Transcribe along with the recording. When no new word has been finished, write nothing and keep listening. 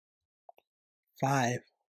5,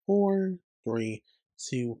 4, 3,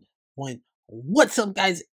 2, 1. What's up,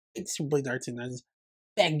 guys? It's your boy Darts, and I was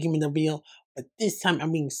back giving the video, but this time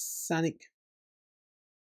I'm being Sonic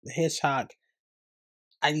the Hedgehog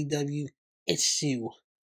IDW issue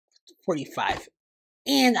 45.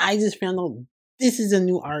 And I just found out this is a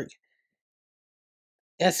new arc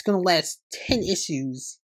that's gonna last 10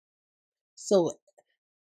 issues. So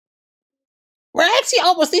we're actually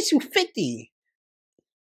almost issue 50.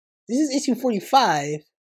 This is issue 45.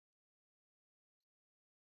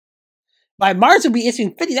 By March will be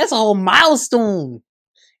issue 50. That's a whole milestone.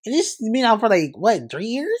 And this has been out for like, what, 3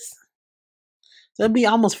 years? So it'll be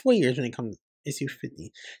almost 4 years when it comes to issue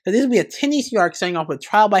 50. So this will be a 10 issue arc starting off with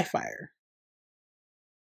Trial by Fire.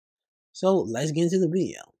 So let's get into the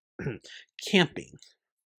video. Camping.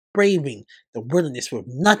 Braving the wilderness with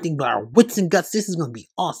nothing but our wits and guts. This is going to be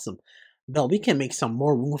awesome. Belle, we can make some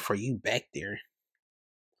more room for you back there.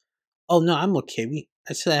 Oh no, I'm okay.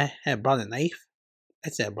 I should have brought a knife. I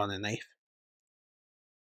should have brought a knife.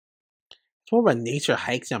 It's more of a nature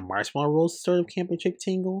hikes and marshmallow rolls sort of camping trip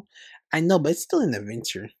tingle. I know, but it's still an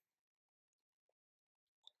adventure.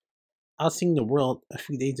 I was seeing the world a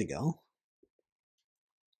few days ago.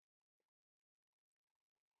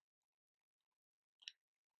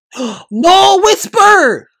 No,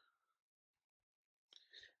 Whisper!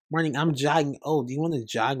 Morning, I'm jogging. Oh, do you want to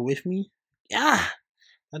jog with me? Yeah!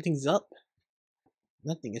 Nothing's up.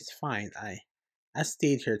 Nothing is fine. I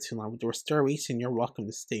stayed here too long. With the restoration, you're welcome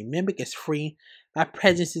to stay. Mimic is free. My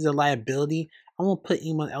presence is a liability. I won't put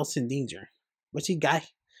anyone else in danger. What you got?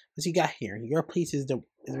 What you got here? Your place is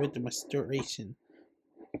with the restoration.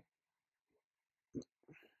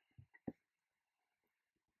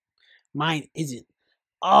 Mine isn't.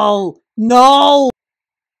 Oh no!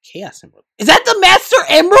 Chaos Emerald. Is that the Master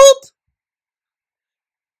Emerald?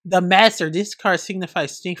 The Master. This card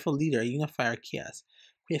signifies strengthful leader, unifier, chaos.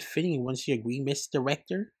 Quit fitting once you agree, Miss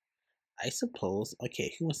Director. I suppose.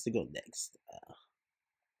 Okay, who wants to go next?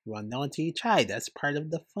 Well, no until you try. That's part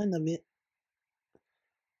of the fun of it.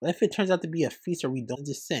 What if it turns out to be a feast, or we don't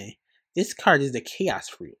just say? This card is the Chaos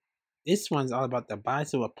Fruit. This one's all about the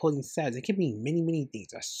bonds of opposing sides. It can mean many, many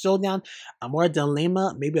things. A showdown, a more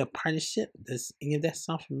dilemma, maybe a partnership. Does any of that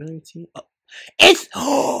sound familiar to you? Oh, it's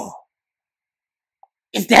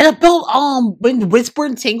is that about when Whisper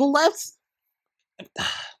and Tangle left?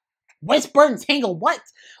 Whisper and Tangle what?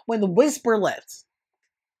 When the Whisper left.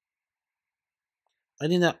 I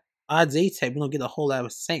think that odds A type, we don't get a whole lot of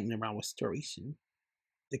excitement around restoration.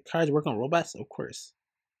 The cards work on robots? Of course.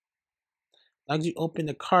 As long as you open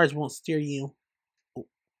the cards, won't steer you. Oh.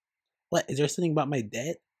 What? Is there something about my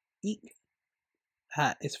dad? Eek.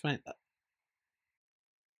 Ha, it's fine.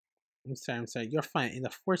 I'm sorry. You're fine. In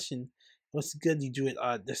the fortune, what's good you do it?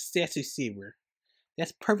 The statue saver.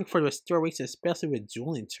 That's perfect for the restoration, especially with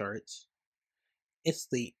Jewel in charge. It's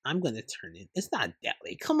late. I'm gonna turn in. It's not that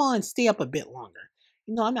late. Come on, stay up a bit longer.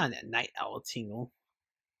 You know, I'm not a night owl, Tingle.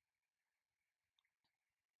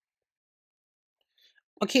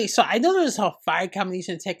 Okay, so I know there's a fire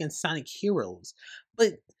combination attack in Sonic Heroes,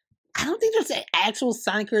 but I don't think there's an actual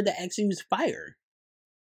Sonic hero that actually uses fire.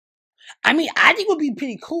 I mean, I think it would be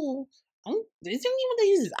pretty cool. Is there anyone that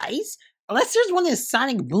uses ice? Unless there's one in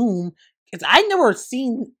Sonic Boom, because I've never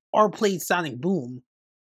seen or played Sonic Boom.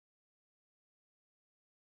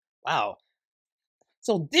 Wow.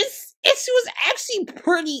 So this issue is actually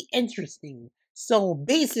pretty interesting. So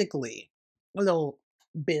basically,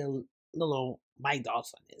 my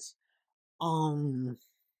thoughts on this.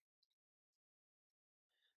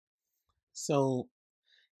 So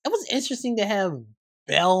it was interesting to have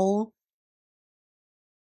Belle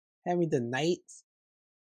having the knights,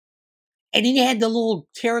 and then you had the little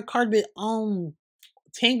tarot card with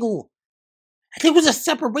Tangle. I think it was a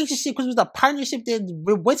separate relationship because it was a partnership that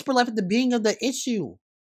Whisper left at the beginning of the issue.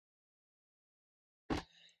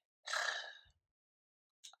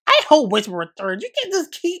 I hope Whisper returns. You can't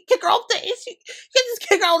just kick her off the issue. You can't just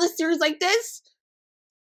kick her out of the series like this.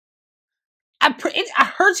 I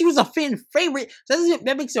heard she was a fan favorite, so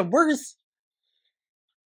that makes it worse.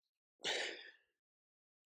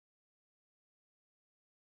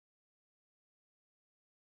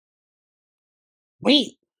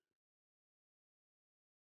 Wait.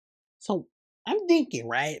 So I'm thinking,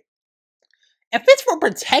 right? If it's for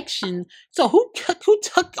protection, so who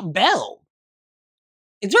took Belle?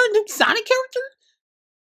 Is there a new Sonic character?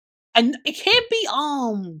 And it can't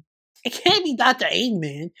be Dr.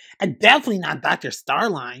 Eggman, and definitely not Dr.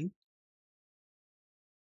 Starline.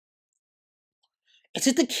 It's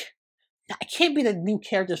just it can't be the new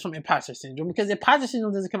characters from Imposter Syndrome, because Imposter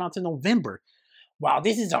Syndrome doesn't come out till November. Wow,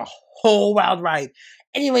 this is a whole wild ride.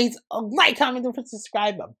 Anyways, like, comment, don't forget to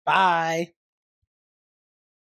subscribe. Bye.